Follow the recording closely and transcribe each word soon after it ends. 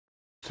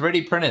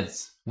3D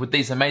printers. With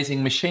these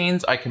amazing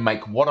machines, I can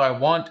make what I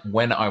want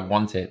when I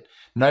want it.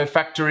 No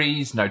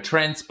factories, no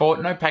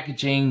transport, no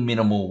packaging,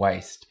 minimal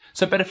waste.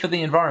 So better for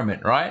the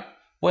environment, right?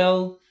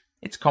 Well,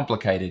 it's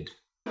complicated.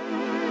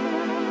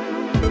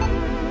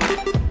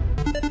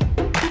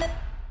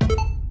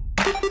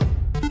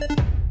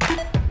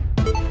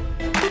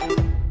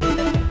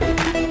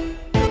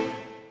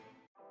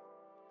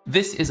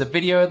 This is a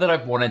video that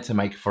I've wanted to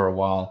make for a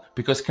while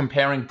because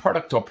comparing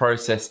product or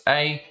process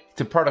A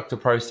to product or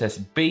process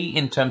B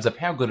in terms of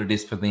how good it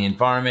is for the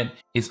environment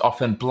is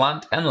often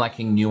blunt and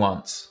lacking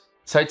nuance.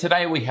 So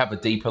today we have a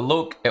deeper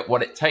look at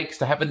what it takes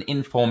to have an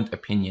informed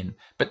opinion,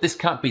 but this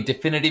can't be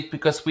definitive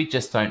because we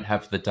just don't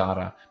have the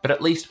data, but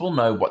at least we'll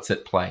know what's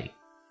at play.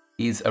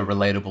 Here's a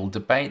relatable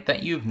debate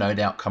that you've no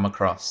doubt come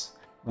across.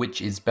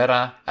 Which is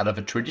better out of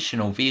a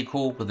traditional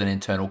vehicle with an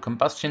internal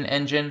combustion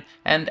engine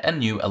and a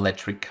new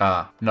electric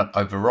car? Not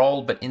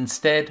overall, but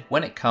instead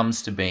when it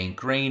comes to being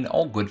green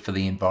or good for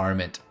the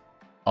environment.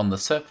 On the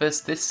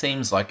surface, this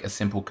seems like a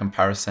simple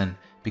comparison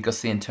because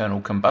the internal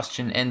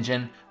combustion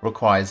engine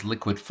requires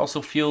liquid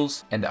fossil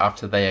fuels, and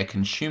after they are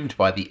consumed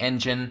by the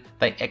engine,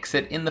 they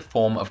exit in the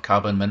form of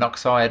carbon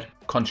monoxide,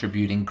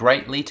 contributing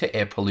greatly to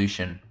air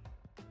pollution.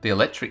 The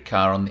electric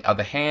car, on the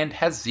other hand,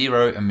 has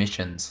zero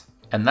emissions.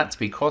 And that's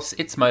because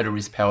its motor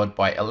is powered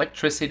by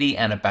electricity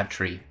and a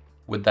battery,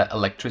 with that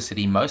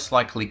electricity most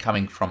likely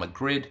coming from a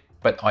grid,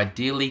 but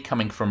ideally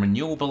coming from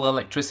renewable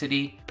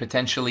electricity,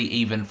 potentially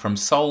even from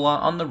solar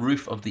on the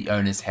roof of the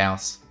owner's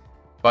house.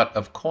 But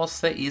of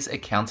course there is a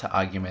counter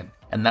argument,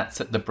 and that's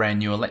that the brand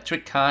new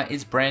electric car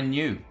is brand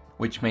new,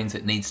 which means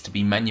it needs to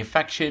be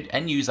manufactured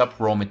and use up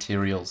raw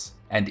materials.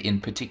 And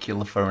in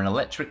particular for an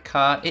electric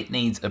car, it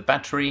needs a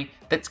battery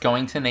that's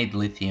going to need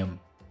lithium.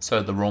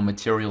 So the raw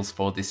materials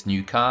for this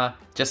new car,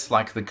 just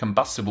like the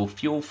combustible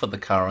fuel for the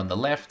car on the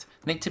left,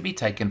 need to be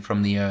taken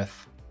from the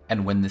earth.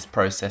 And when this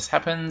process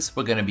happens,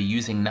 we're going to be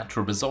using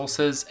natural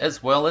resources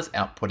as well as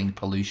outputting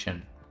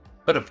pollution.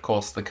 But of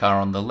course the car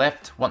on the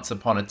left, once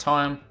upon a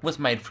time, was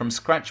made from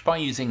scratch by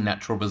using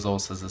natural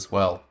resources as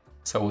well.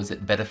 So is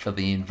it better for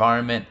the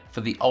environment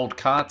for the old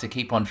car to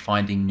keep on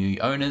finding new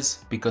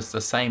owners because the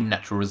same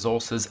natural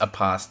resources are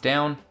passed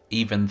down,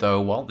 even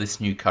though while this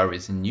new car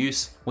is in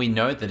use, we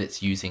know that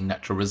it's using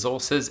natural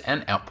resources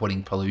and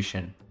outputting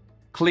pollution?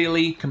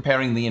 Clearly,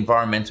 comparing the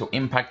environmental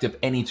impact of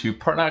any two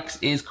products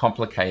is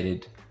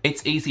complicated.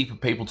 It's easy for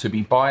people to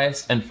be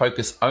biased and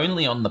focus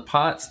only on the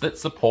parts that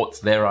supports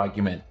their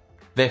argument.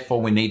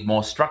 Therefore, we need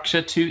more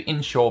structure to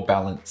ensure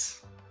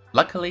balance.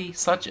 Luckily,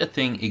 such a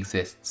thing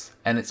exists,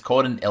 and it's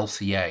called an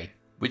LCA,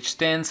 which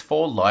stands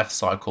for Life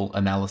Cycle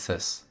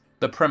Analysis.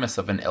 The premise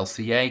of an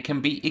LCA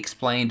can be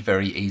explained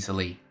very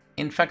easily.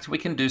 In fact, we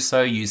can do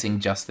so using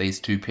just these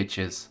two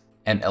pictures.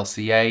 An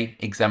LCA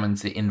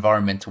examines the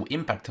environmental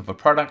impact of a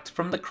product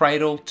from the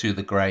cradle to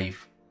the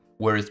grave.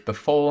 Whereas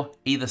before,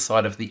 either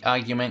side of the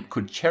argument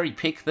could cherry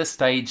pick the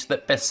stage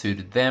that best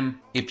suited them.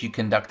 If you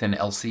conduct an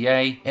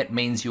LCA, it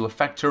means you are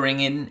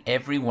factoring in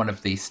every one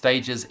of these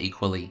stages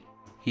equally.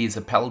 Here's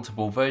a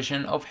palatable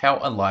version of how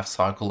a life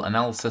cycle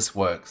analysis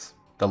works.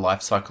 The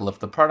life cycle of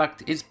the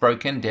product is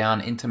broken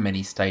down into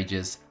many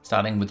stages,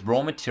 starting with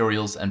raw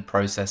materials and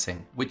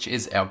processing, which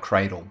is our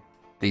cradle.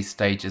 These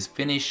stages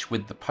finish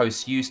with the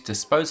post-use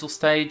disposal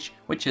stage,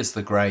 which is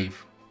the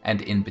grave.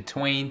 And in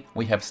between,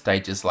 we have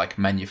stages like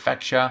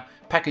manufacture,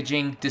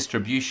 packaging,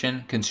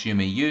 distribution,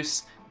 consumer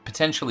use,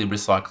 potentially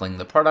recycling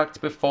the product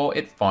before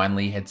it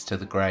finally heads to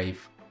the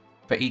grave.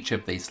 For each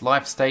of these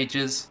life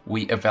stages,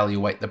 we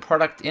evaluate the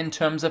product in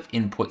terms of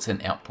inputs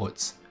and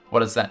outputs. What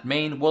does that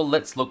mean? Well,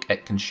 let's look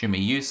at consumer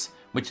use,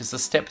 which is the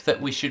step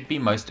that we should be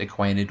most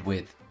acquainted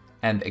with.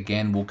 And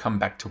again, we'll come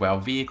back to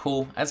our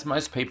vehicle, as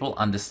most people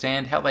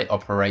understand how they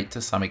operate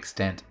to some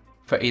extent.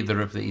 For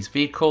either of these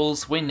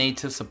vehicles, we need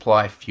to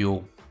supply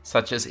fuel,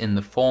 such as in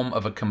the form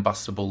of a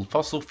combustible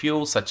fossil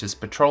fuel such as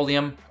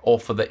petroleum, or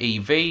for the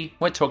EV,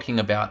 we're talking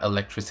about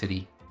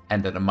electricity.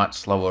 And at a much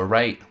slower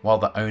rate, while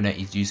the owner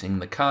is using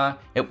the car,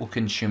 it will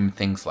consume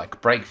things like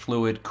brake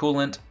fluid,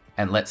 coolant,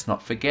 and let's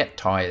not forget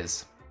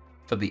tyres.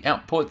 For the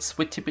outputs,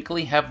 we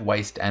typically have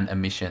waste and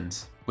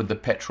emissions, with the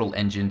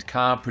petrol-engined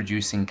car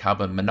producing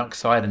carbon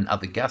monoxide and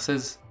other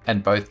gases,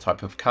 and both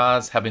types of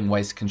cars having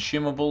waste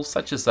consumables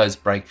such as those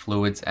brake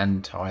fluids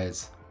and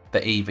tyres.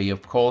 The EV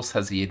of course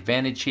has the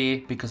advantage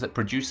here because it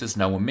produces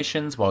no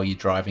emissions while you're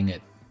driving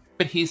it.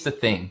 But here's the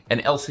thing, an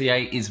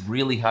LCA is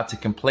really hard to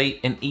complete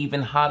and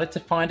even harder to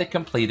find a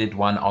completed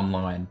one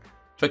online.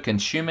 For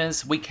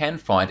consumers, we can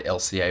find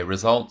LCA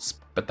results,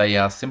 but they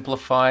are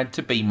simplified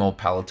to be more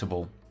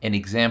palatable. An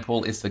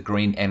example is the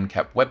Green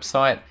NCAP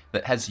website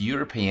that has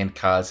European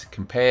cars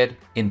compared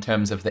in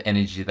terms of the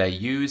energy they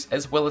use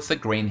as well as the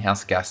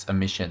greenhouse gas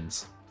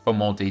emissions. For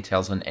more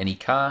details on any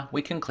car,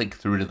 we can click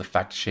through to the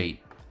fact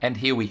sheet. And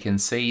here we can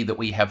see that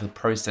we have the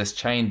process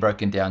chain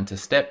broken down to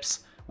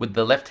steps, with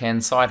the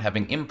left-hand side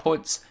having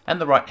inputs and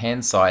the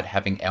right-hand side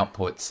having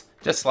outputs,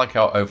 just like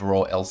our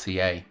overall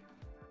LCA.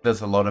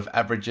 There's a lot of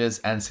averages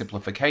and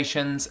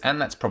simplifications,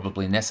 and that's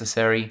probably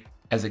necessary.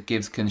 as it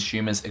gives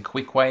consumers a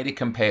quick way to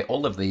compare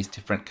all of these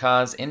different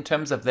cars in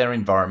terms of their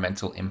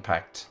environmental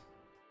impact.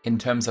 In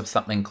terms of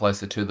something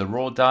closer to the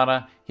raw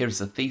data, here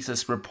is a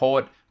thesis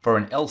report for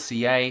an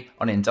LCA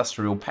on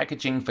industrial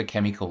packaging for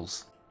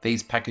chemicals.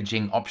 These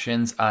packaging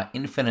options are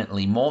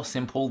infinitely more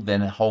simple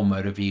than a whole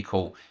motor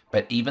vehicle,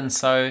 but even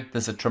so,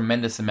 there's a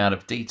tremendous amount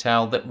of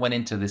detail that went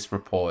into this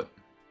report.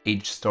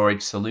 Each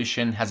storage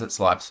solution has its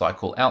life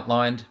cycle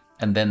outlined,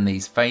 and then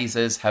these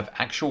phases have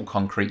actual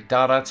concrete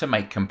data to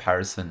make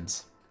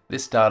comparisons.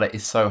 This data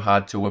is so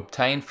hard to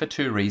obtain for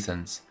two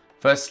reasons.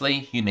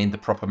 Firstly, you need the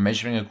proper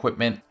measuring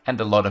equipment and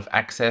a lot of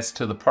access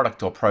to the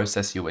product or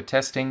process you are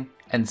testing.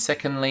 And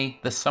secondly,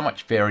 there's so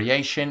much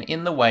variation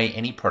in the way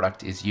any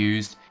product is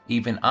used,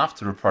 even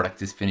after a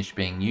product is finished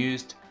being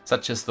used,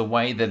 such as the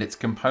way that its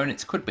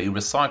components could be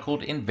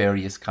recycled in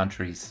various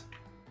countries.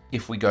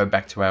 If we go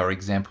back to our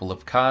example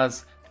of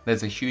cars,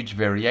 there's a huge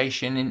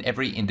variation in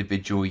every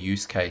individual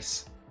use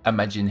case.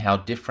 Imagine how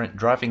different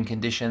driving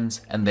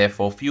conditions and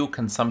therefore fuel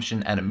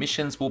consumption and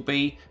emissions will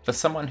be for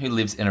someone who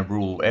lives in a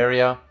rural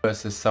area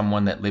versus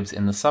someone that lives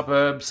in the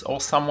suburbs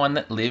or someone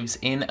that lives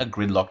in a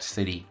gridlocked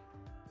city.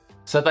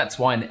 So that's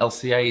why an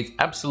LCA is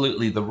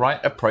absolutely the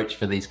right approach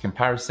for these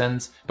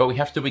comparisons, but we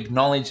have to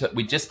acknowledge that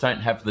we just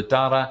don't have the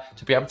data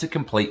to be able to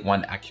complete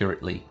one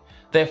accurately.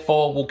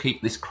 Therefore, we'll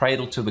keep this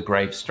cradle to the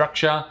grave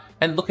structure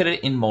and look at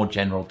it in more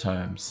general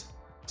terms.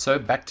 So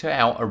back to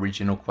our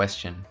original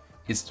question.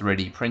 Is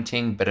 3D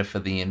printing better for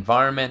the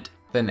environment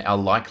than our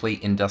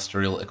likely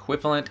industrial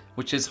equivalent,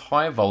 which is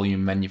high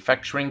volume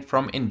manufacturing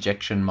from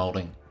injection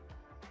molding?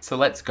 So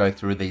let's go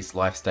through these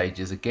life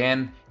stages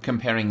again,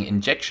 comparing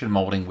injection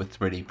molding with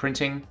 3D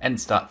printing, and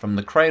start from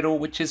the cradle,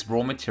 which is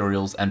raw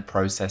materials and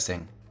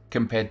processing.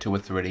 Compared to a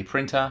 3D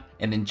printer,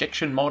 an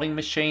injection molding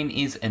machine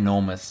is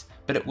enormous,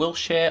 but it will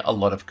share a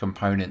lot of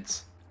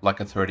components. Like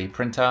a 3D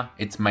printer,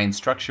 its main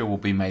structure will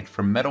be made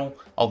from metal,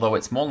 although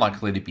it's more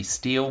likely to be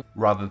steel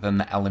rather than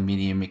the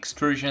aluminium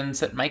extrusions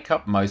that make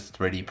up most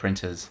 3D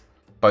printers.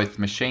 Both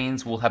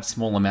machines will have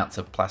small amounts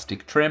of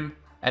plastic trim,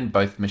 and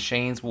both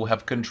machines will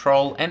have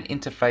control and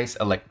interface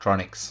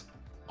electronics.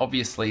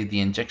 Obviously, the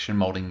injection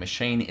molding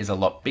machine is a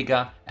lot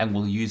bigger and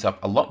will use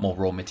up a lot more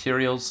raw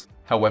materials.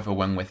 However,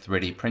 when we're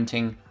 3D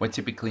printing, we're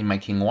typically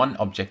making one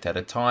object at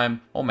a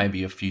time, or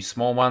maybe a few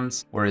small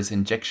ones, whereas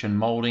injection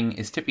molding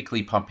is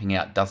typically pumping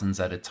out dozens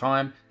at a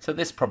time, so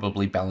this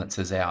probably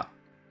balances out.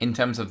 In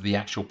terms of the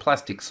actual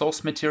plastic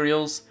source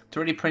materials,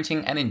 3D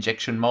printing and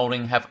injection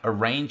molding have a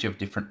range of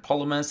different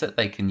polymers that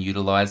they can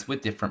utilize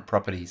with different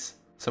properties.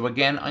 So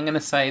again, I'm going to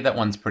say that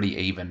one's pretty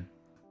even.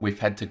 We've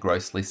had to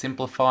grossly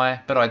simplify,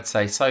 but I'd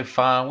say so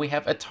far we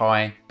have a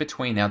tie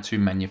between our two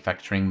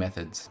manufacturing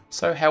methods.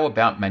 So how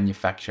about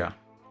manufacture?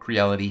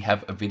 Creality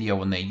have a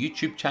video on their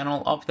YouTube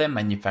channel of their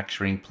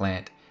manufacturing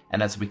plant,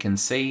 and as we can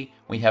see,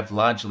 we have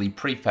largely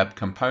prefab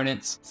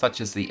components such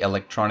as the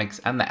electronics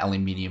and the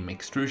aluminium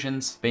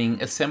extrusions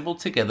being assembled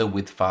together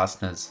with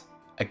fasteners.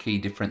 A key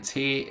difference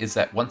here is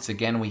that once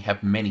again we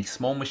have many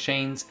small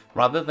machines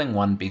rather than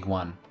one big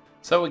one.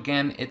 So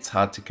again, it's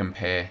hard to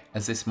compare,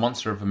 as this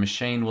monster of a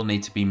machine will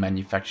need to be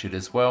manufactured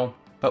as well,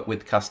 but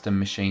with custom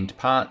machined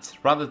parts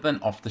rather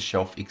than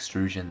off-the-shelf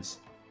extrusions.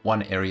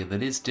 One area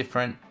that is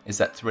different is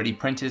that 3D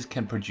printers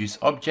can produce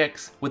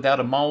objects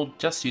without a mold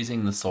just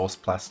using the source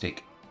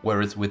plastic,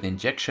 whereas with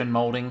injection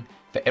molding,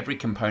 for every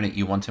component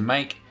you want to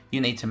make,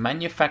 you need to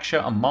manufacture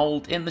a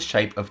mold in the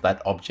shape of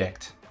that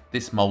object.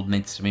 This mold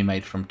needs to be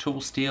made from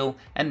tool steel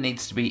and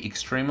needs to be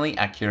extremely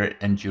accurate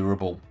and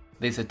durable.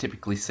 These are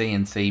typically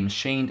CNC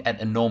machined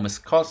at enormous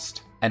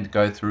cost and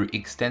go through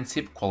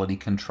extensive quality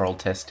control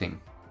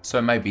testing.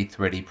 So maybe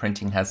 3D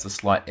printing has a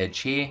slight edge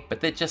here, but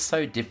they're just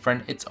so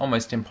different it's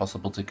almost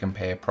impossible to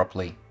compare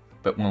properly.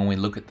 But when we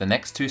look at the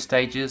next two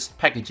stages,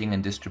 packaging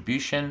and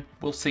distribution,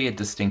 we'll see a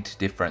distinct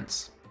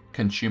difference.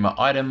 Consumer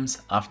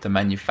items, after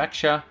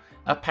manufacture,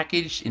 are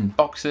packaged in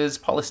boxes,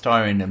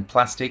 polystyrene and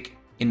plastic,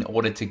 in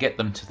order to get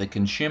them to the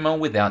consumer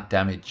without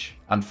damage.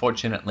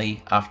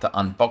 Unfortunately, after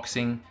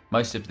unboxing,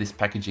 most of this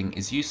packaging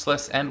is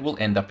useless and will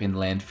end up in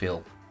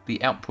landfill.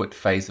 The output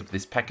phase of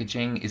this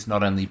packaging is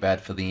not only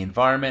bad for the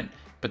environment,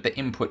 but the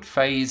input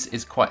phase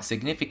is quite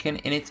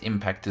significant in its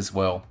impact as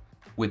well,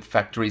 with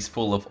factories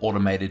full of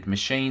automated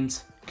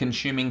machines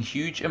consuming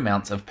huge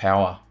amounts of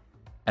power.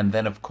 And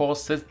then of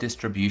course there's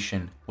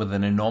distribution, with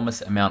an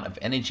enormous amount of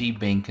energy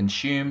being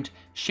consumed,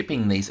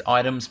 shipping these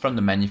items from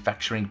the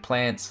manufacturing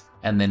plants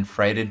and then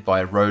freighted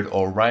by road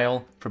or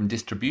rail from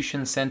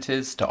distribution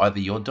centers to either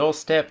your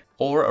doorstep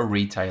or a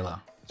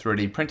retailer.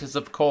 3D printers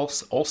of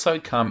course also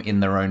come in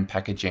their own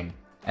packaging,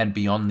 and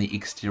beyond the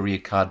exterior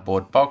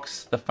cardboard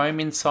box, the foam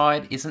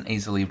inside isn't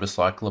easily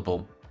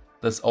recyclable.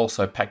 There's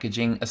also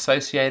packaging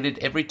associated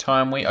every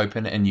time we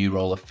open a new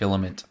roll of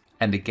filament,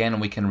 and again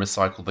we can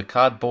recycle the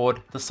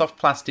cardboard, the soft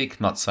plastic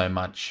not so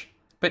much.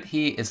 But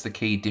here is the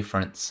key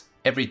difference.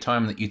 Every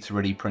time that you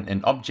 3D print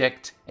an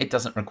object, it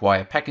doesn't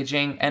require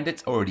packaging and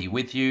it's already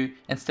with you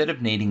instead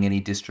of needing any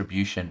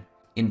distribution.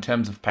 In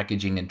terms of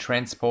packaging and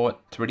transport,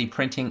 3D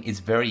printing is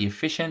very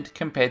efficient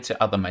compared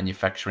to other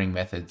manufacturing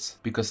methods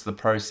because the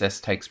process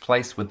takes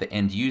place with the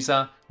end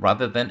user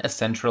rather than a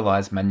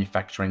centralized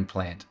manufacturing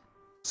plant.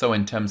 So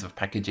in terms of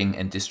packaging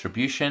and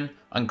distribution,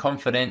 I'm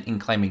confident in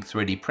claiming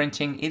 3D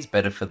printing is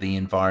better for the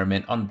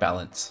environment on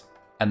balance.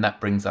 And that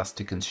brings us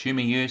to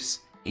consumer use.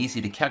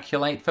 Easy to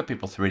calculate for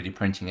people 3D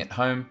printing at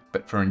home,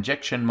 but for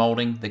injection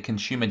molding, the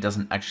consumer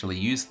doesn't actually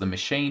use the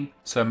machine,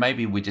 so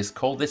maybe we just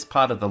call this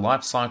part of the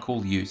life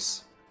cycle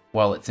use.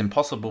 While it's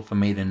impossible for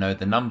me to know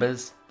the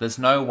numbers, there's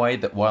no way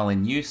that while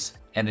in use,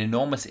 an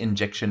enormous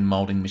injection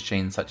molding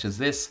machine such as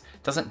this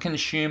doesn't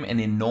consume an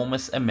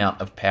enormous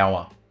amount of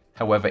power.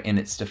 However, in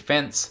its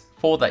defense,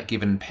 for that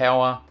given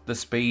power, the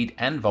speed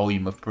and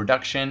volume of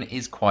production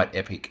is quite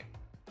epic.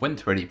 When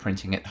 3D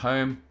printing at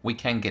home, we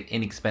can get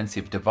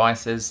inexpensive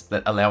devices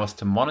that allow us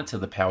to monitor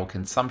the power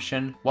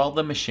consumption while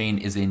the machine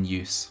is in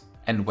use.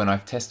 And when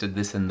I've tested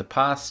this in the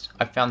past,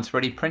 I've found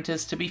 3D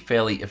printers to be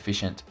fairly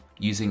efficient,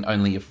 using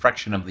only a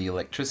fraction of the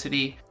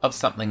electricity of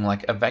something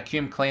like a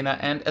vacuum cleaner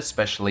and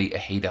especially a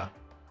heater.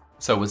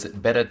 So is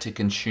it better to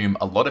consume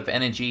a lot of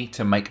energy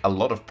to make a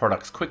lot of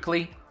products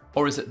quickly,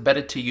 or is it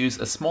better to use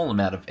a small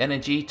amount of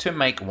energy to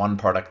make one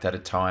product at a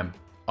time?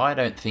 I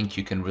don't think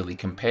you can really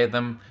compare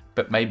them,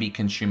 but maybe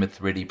consumer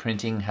 3D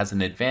printing has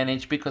an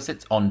advantage because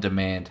it's on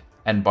demand.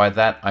 And by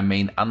that I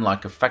mean,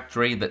 unlike a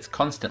factory that's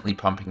constantly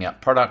pumping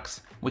out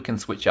products, we can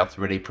switch our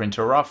 3D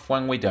printer off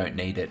when we don't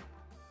need it.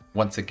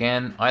 Once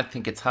again, I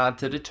think it's hard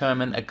to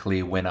determine a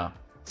clear winner.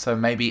 So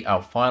maybe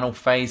our final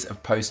phase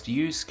of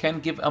post-use can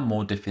give a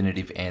more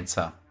definitive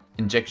answer.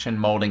 Injection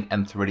molding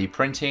and 3D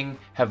printing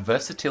have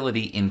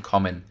versatility in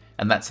common,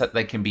 and that's that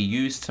they can be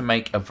used to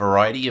make a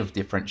variety of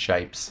different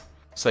shapes.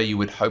 So you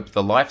would hope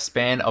the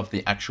lifespan of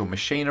the actual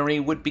machinery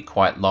would be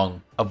quite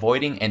long,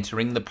 avoiding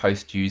entering the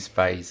post-use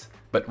phase.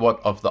 But what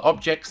of the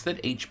objects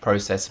that each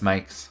process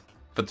makes?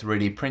 For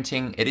 3D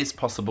printing, it is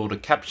possible to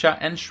capture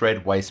and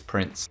shred waste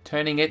prints,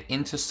 turning it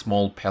into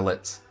small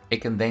pellets.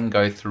 It can then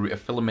go through a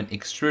filament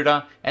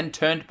extruder and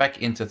turned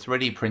back into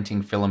 3D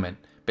printing filament.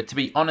 But to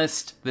be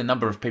honest, the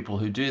number of people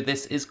who do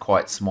this is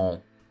quite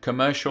small.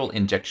 Commercial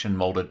injection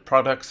molded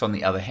products, on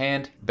the other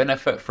hand,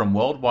 benefit from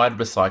worldwide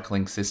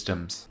recycling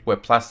systems, where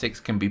plastics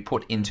can be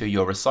put into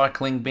your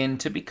recycling bin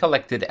to be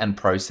collected and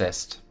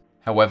processed.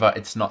 However,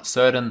 it's not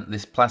certain that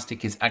this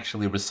plastic is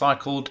actually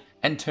recycled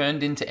and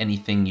turned into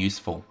anything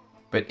useful.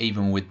 But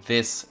even with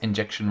this,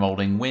 injection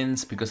molding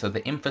wins because of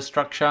the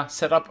infrastructure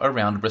set up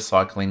around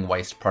recycling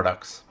waste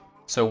products.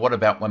 So what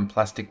about when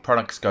plastic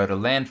products go to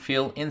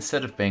landfill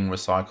instead of being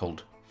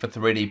recycled? For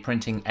 3D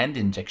printing and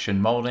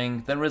injection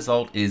molding, the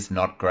result is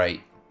not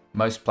great.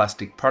 Most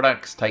plastic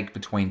products take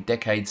between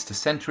decades to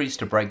centuries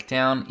to break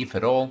down, if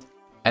at all,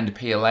 and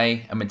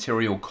PLA, a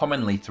material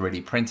commonly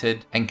 3D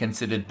printed and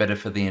considered better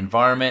for the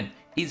environment,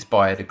 is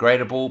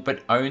biodegradable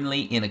but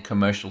only in a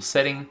commercial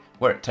setting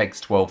where it takes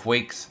 12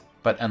 weeks,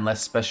 but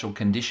unless special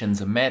conditions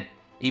are met,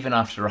 even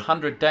after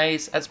 100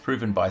 days, as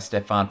proven by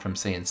Stefan from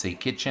CNC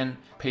Kitchen,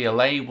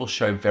 PLA will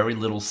show very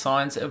little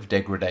signs of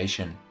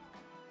degradation.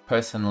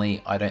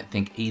 Personally, I don't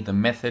think either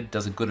method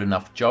does a good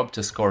enough job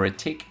to score a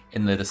tick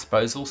in the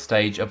disposal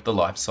stage of the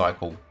life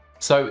cycle.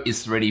 So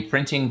is 3D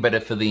printing better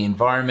for the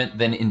environment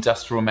than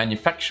industrial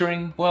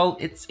manufacturing? Well,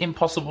 it's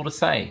impossible to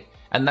say,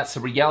 and that's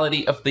the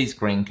reality of these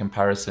green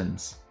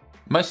comparisons.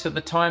 Most of the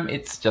time,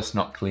 it's just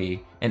not clear,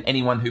 and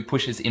anyone who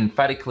pushes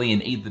emphatically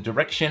in either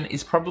direction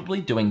is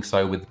probably doing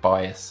so with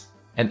bias.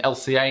 And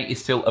LCA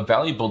is still a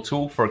valuable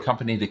tool for a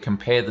company to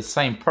compare the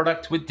same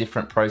product with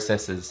different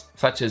processes,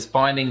 such as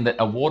finding that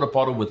a water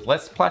bottle with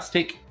less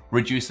plastic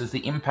reduces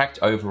the impact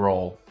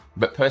overall.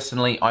 But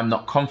personally, I'm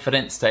not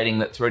confident stating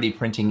that 3D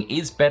printing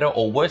is better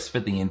or worse for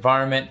the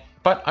environment,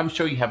 but I'm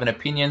sure you have an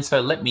opinion, so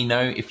let me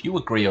know if you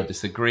agree or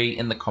disagree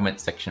in the comment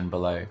section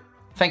below.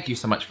 Thank you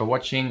so much for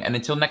watching, and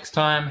until next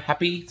time,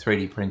 happy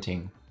 3D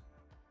printing.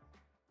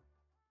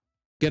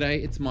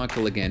 G'day, it's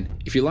Michael again.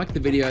 If you liked the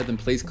video, then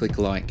please click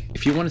like.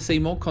 If you want to see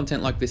more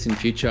content like this in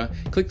future,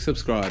 click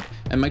subscribe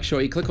and make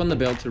sure you click on the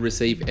bell to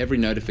receive every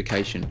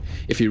notification.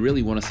 If you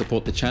really want to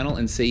support the channel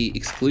and see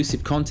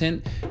exclusive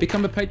content,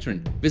 become a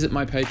patron. Visit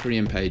my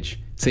Patreon page.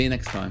 See you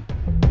next time.